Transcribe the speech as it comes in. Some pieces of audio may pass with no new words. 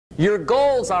Your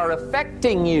goals are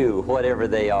affecting you, whatever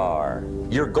they are.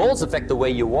 Your goals affect the way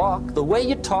you walk, the way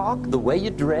you talk, the way you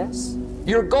dress.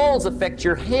 Your goals affect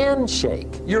your handshake.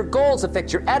 Your goals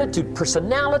affect your attitude,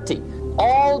 personality.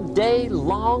 All day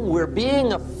long, we're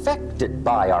being affected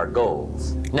by our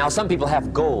goals. Now, some people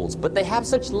have goals, but they have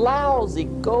such lousy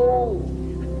goals.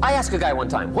 I asked a guy one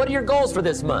time, what are your goals for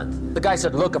this month? The guy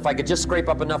said, look, if I could just scrape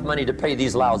up enough money to pay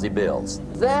these lousy bills.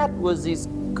 That was his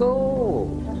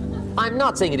goal. I'm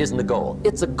not saying it isn't a goal.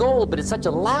 It's a goal, but it's such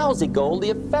a lousy goal, the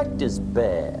effect is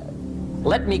bad.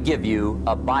 Let me give you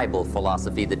a Bible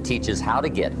philosophy that teaches how to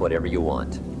get whatever you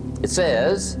want. It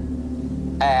says,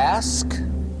 ask.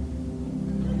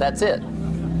 That's it.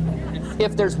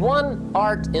 If there's one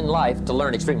art in life to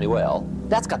learn extremely well,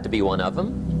 that's got to be one of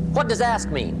them. What does ask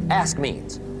mean? Ask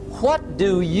means, what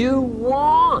do you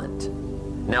want?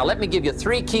 Now let me give you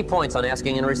 3 key points on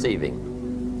asking and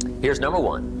receiving. Here's number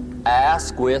 1.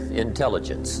 Ask with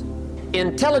intelligence.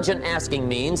 Intelligent asking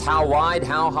means how wide,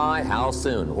 how high, how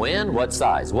soon, when, what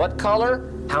size, what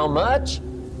color, how much.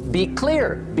 Be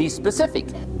clear, be specific.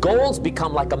 Goals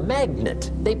become like a magnet.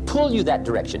 They pull you that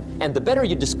direction. And the better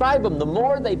you describe them, the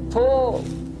more they pull.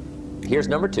 Here's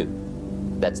number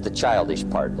 2. That's the childish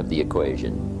part of the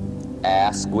equation.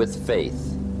 Ask with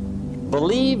faith.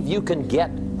 Believe you can get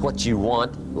what you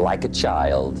want like a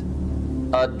child.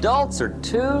 Adults are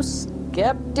too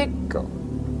skeptical.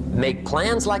 Make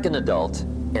plans like an adult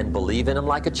and believe in them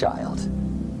like a child.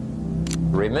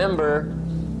 Remember,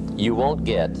 you won't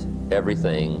get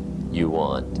everything you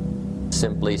want.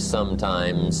 Simply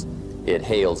sometimes it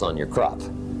hails on your crop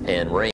and rain.